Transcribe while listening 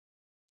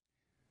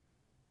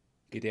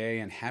Good day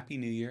and Happy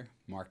New Year.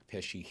 Mark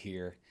Pesce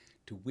here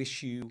to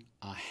wish you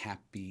a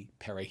happy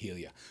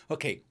Perihelia.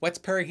 Okay, what's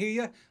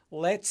Perihelia?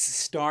 Let's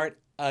start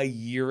a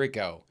year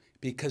ago,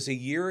 because a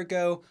year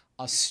ago,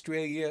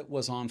 Australia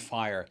was on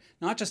fire.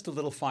 Not just a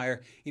little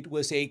fire, it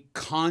was a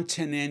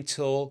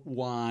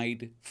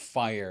continental-wide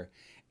fire.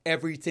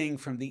 Everything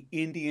from the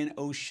Indian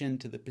Ocean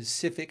to the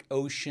Pacific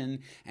Ocean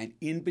and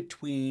in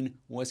between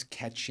was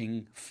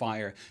catching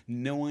fire.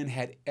 No one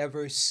had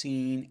ever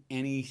seen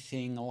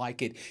anything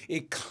like it.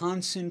 It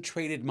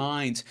concentrated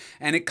minds,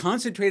 and it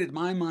concentrated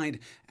my mind,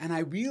 and I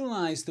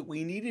realized that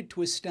we needed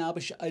to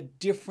establish a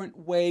different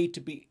way to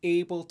be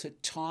able to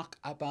talk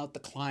about the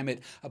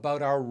climate,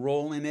 about our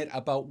role in it,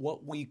 about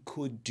what we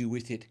could do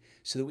with it,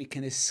 so that we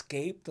can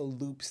escape the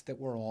loops that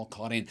we're all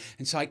caught in.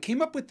 And so I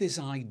came up with this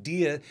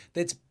idea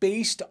that's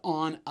based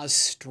on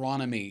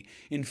astronomy.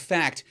 In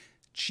fact,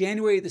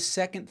 January the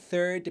 2nd,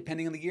 3rd,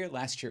 depending on the year,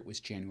 last year it was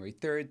January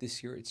 3rd,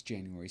 this year it's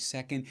January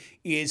 2nd,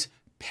 is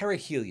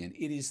perihelion.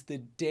 It is the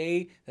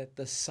day that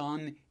the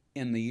sun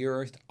and the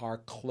Earth are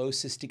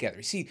closest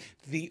together. See,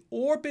 the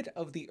orbit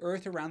of the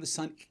Earth around the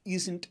sun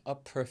isn't a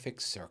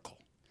perfect circle.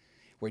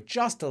 We're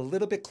just a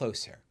little bit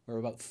closer. We're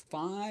about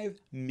 5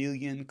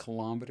 million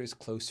kilometers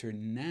closer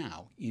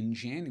now in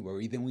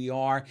January than we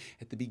are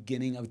at the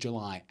beginning of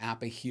July,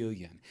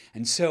 aphelion.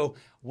 And so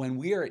when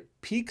we are at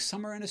peak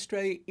summer in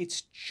Australia,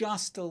 it's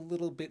just a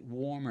little bit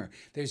warmer.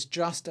 There's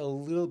just a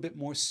little bit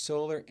more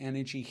solar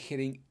energy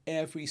hitting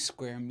every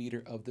square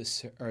meter of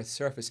the Earth's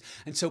surface.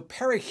 And so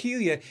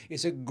Perihelia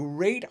is a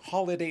great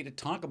holiday to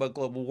talk about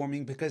global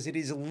warming, because it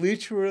is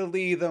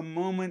literally the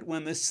moment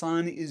when the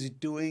sun is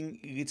doing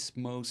its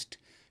most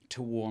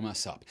to warm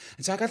us up.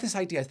 And so I got this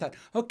idea. I thought,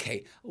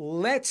 okay,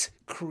 let's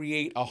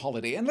create a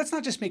holiday. And let's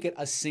not just make it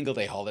a single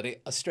day holiday.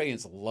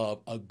 Australians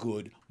love a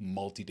good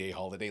multi-day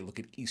holiday. Look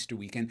at Easter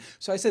weekend.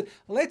 So I said,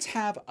 let's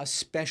have a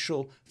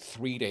special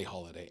 3-day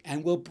holiday.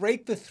 And we'll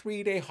break the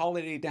 3-day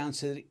holiday down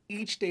so that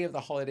each day of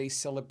the holiday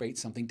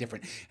celebrates something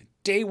different.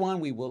 Day one,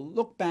 we will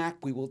look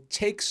back, we will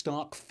take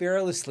stock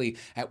fearlessly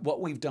at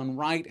what we've done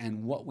right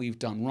and what we've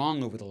done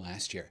wrong over the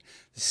last year.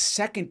 The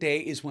second day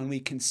is when we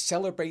can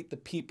celebrate the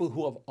people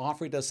who have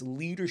offered us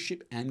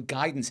leadership and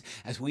guidance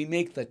as we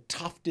make the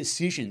tough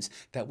decisions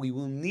that we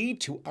will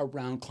need to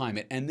around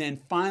climate. And then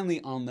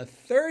finally, on the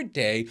third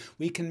day,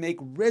 we can make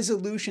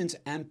resolutions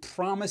and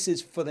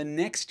promises for the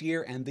next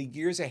year and the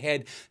years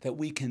ahead that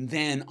we can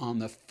then, on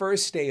the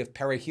first day of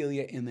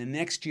Perihelia in the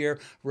next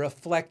year,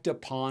 reflect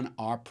upon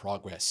our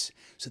progress.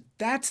 So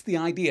that's the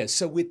idea.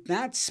 So with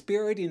that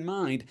spirit in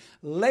mind,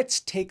 let's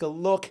take a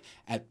look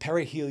at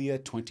Perihelia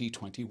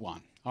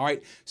 2021. All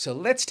right, so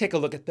let's take a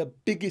look at the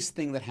biggest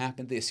thing that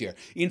happened this year.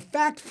 In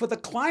fact, for the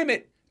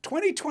climate,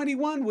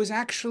 2021 was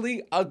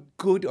actually a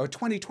good, or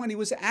 2020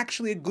 was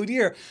actually a good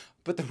year,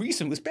 but the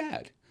reason was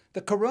bad.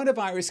 The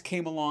coronavirus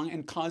came along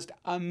and caused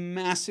a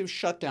massive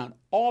shutdown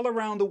all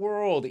around the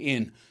world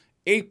in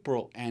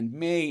April and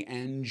May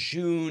and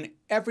June.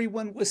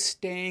 Everyone was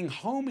staying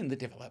home in the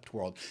developed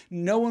world.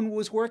 No one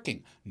was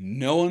working.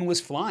 No one was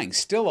flying.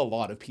 Still, a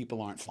lot of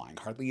people aren't flying.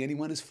 Hardly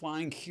anyone is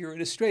flying here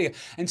in Australia.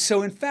 And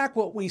so, in fact,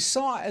 what we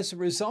saw as a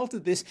result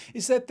of this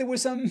is that there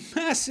was a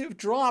massive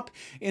drop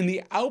in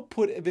the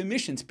output of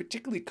emissions,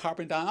 particularly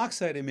carbon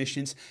dioxide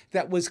emissions,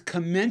 that was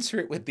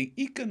commensurate with the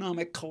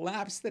economic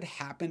collapse that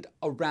happened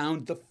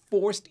around the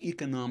forced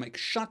economic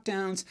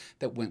shutdowns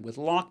that went with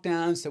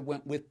lockdowns, that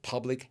went with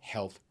public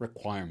health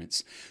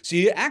requirements. So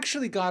you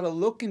actually got to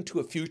look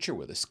into a future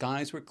where the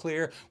skies were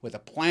clear, where the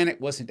planet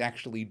wasn't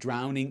actually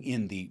drowning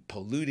in the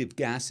pollutive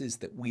gases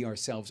that we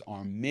ourselves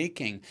are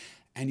making.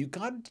 And you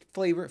got to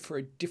flavor it for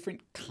a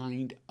different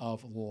kind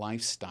of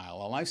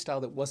lifestyle, a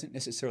lifestyle that wasn't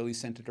necessarily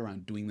centered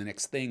around doing the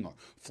next thing or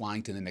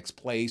flying to the next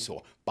place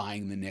or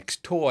buying the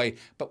next toy,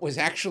 but was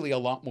actually a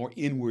lot more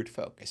inward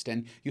focused.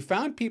 And you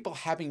found people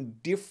having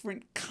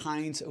different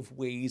kinds of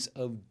ways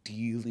of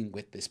dealing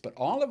with this, but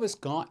all of us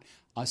got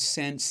a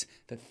sense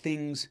that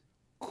things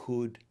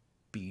could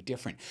be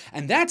different.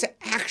 And that's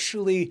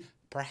actually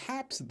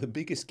perhaps the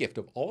biggest gift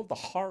of all of the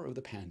horror of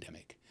the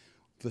pandemic.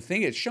 The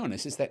thing it's shown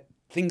us is that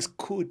things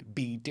could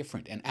be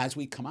different. And as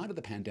we come out of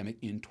the pandemic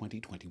in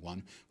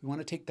 2021, we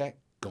want to take that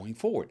going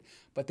forward.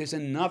 But there's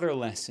another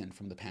lesson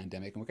from the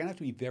pandemic, and we're going to have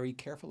to be very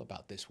careful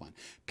about this one.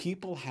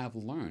 People have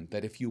learned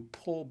that if you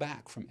pull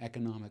back from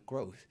economic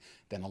growth,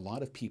 then a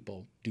lot of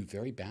people do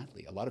very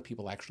badly. A lot of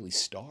people actually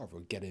starve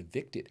or get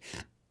evicted.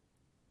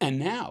 And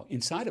now,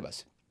 inside of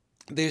us,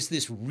 there's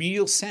this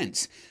real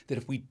sense that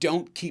if we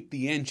don't keep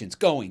the engines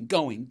going,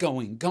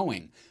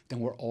 then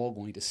we're all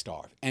going to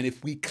starve. And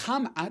if we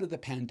come out of the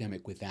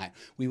pandemic with that,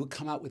 we will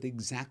come out with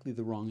exactly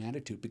the wrong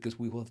attitude, because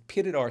we will have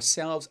pitted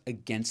ourselves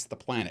against the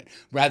planet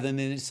rather than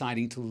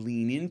deciding to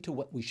lean into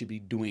what we should be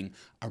doing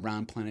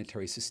around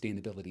planetary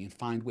sustainability and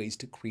find ways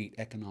to create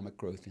economic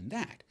growth in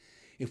that.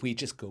 If we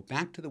just go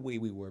back to the way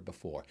we were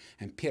before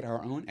and pit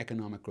our own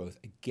economic growth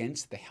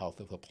against the health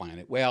of the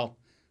planet, well,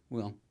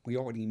 we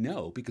already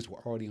know, because we're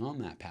already on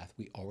that path.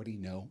 We already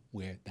know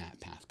where that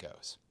path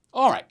goes.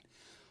 All right,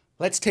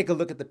 Let's take a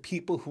look at the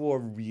people who are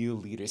real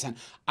leaders. And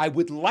I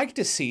would like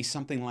to see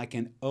something like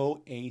an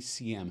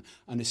OACM,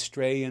 an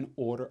Australian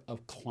Order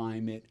of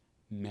Climate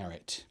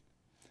Merit.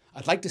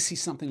 I'd like to see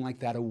something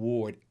like that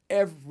award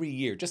every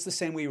year, just the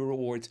same way we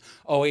reward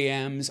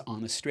OAMs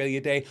on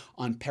Australia Day.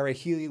 On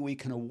Perihelia, we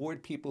can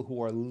award people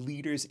who are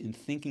leaders in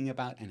thinking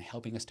about and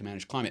helping us to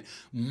manage climate.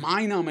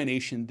 My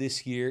nomination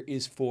this year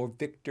is for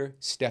Victor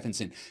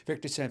Stephenson.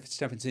 Victor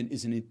Stephenson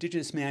is an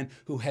Indigenous man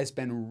who has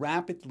been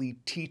rapidly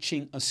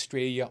teaching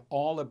Australia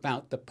all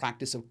about the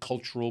practice of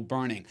cultural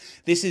burning.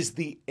 This is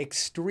the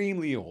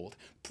extremely old,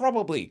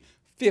 probably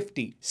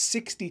 50,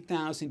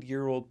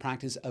 60,000-year-old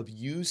practice of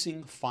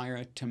using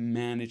fire to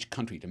manage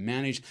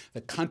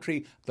the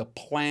country, the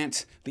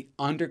plants, the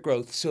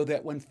undergrowth, so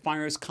that when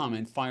fires come,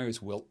 and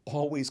fires will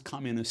always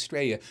come in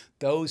Australia,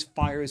 those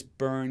fires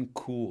burn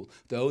cool.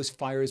 Those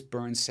fires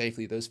burn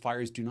safely. Those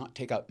fires do not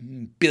take out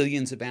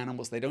billions of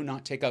animals. They do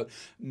not take out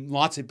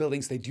lots of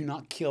buildings. They do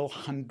not kill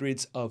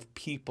hundreds of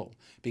people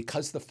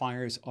because the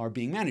fires are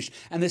being managed.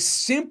 And the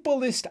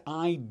simplest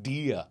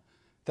idea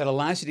that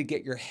allows you to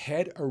get your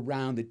head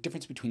around the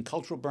difference between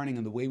cultural burning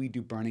and the way we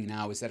do burning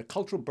now is that a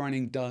cultural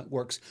burning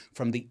works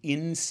from the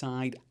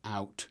inside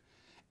out,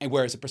 and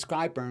whereas a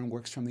prescribed burn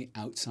works from the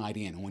outside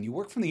in. And when you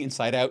work from the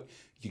inside out,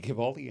 you give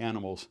all the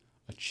animals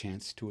a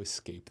chance to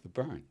escape the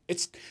burn.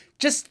 It's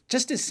just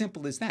as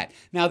simple as that.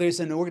 Now, there's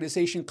an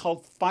organization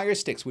called Fire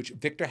Sticks, which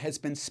Victor has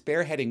been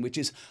spearheading, which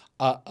is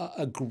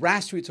a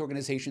grassroots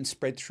organization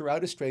spread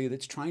throughout Australia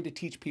that's trying to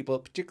teach people,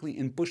 particularly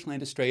in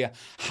bushland Australia,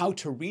 how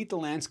to read the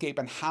landscape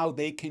and how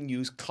they can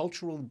use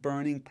cultural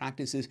burning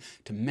practices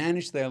to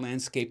manage their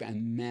landscape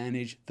and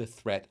manage the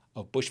threat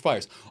of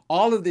bushfires.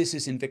 All of this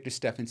is in Victor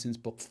Stephenson's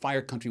book,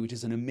 Fire Country, which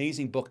is an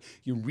amazing book.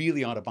 You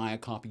really ought to buy a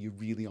copy. You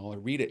really ought to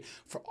read it.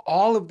 For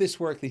all of this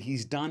work that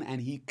he's done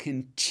and he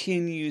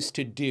continues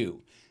to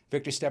do,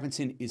 Victor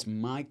Stephenson is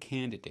my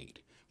candidate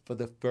for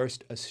the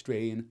first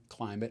Australian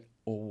Climate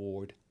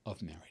Award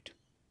of Merit.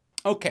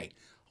 Okay,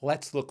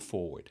 let's look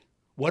forward.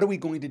 What are we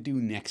going to do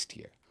next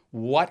year?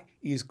 What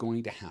is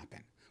going to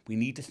happen? We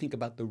need to think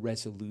about the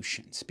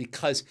resolutions,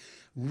 because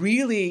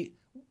really,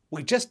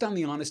 we've just done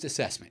the honest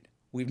assessment.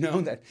 We've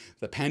known that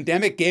the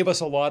pandemic gave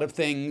us a lot of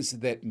things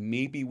that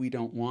maybe we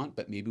don't want,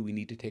 but maybe we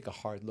need to take a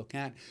hard look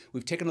at.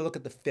 We've taken a look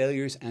at the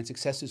failures and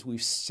successes.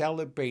 We've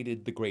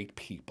celebrated the great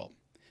people.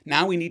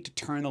 Now we need to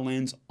turn the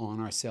lens on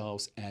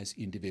ourselves as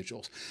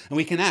individuals. And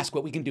we can ask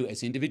what we can do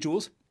as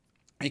individuals.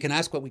 We can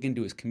ask what we can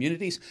do as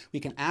communities. We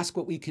can ask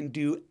what we can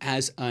do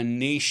as a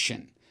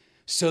nation,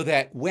 so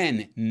that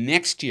when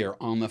next year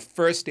on the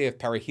first day of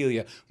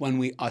Perihelia, when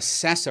we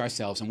assess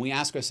ourselves and we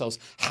ask ourselves,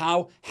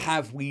 how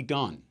have we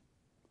done?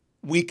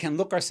 We can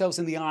look ourselves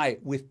in the eye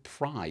with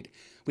pride.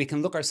 We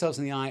can look ourselves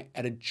in the eye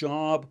at a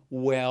job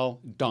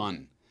well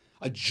done,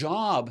 a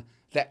job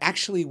that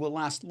actually will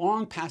last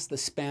long past the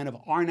span of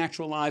our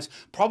natural lives,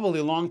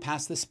 probably long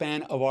past the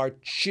span of our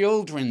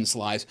children's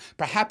lives,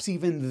 perhaps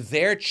even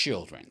their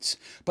children's,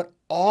 but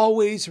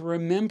always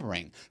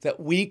remembering that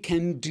we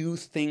can do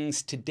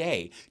things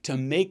today to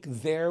make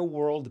their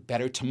world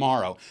better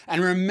tomorrow.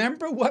 And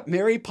remember what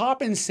Mary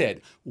Poppins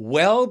said,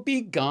 well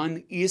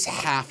begun is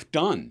half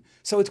done.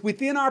 So it's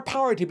within our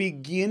power to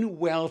begin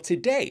well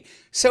today.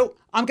 So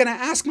I'm going to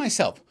ask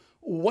myself,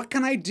 what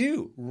can I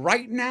do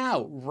right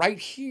now, right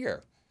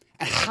here?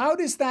 And how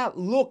does that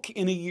look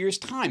in a year's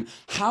time?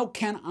 How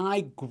can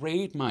I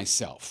grade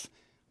myself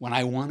when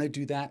I want to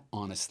do that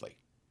honestly?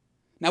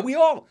 Now, we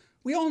all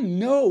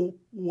know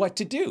what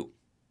to do.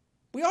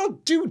 We all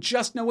do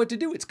just know what to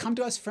do. It's come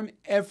to us from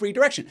every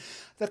direction.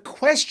 The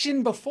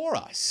question before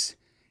us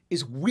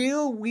is,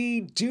 will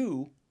we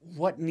do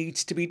what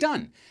needs to be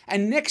done?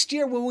 And next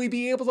year, will we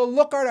be able to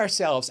look at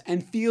ourselves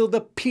and feel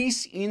the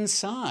peace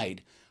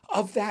inside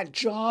of that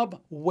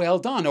job well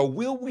done? Or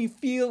will we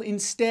feel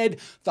instead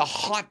the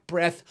hot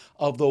breath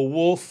of the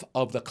wolf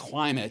of the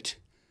climate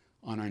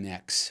on our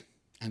necks?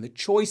 And the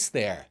choice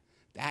there,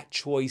 that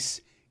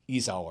choice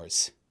is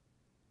ours.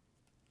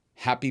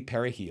 Happy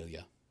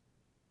Perihelia.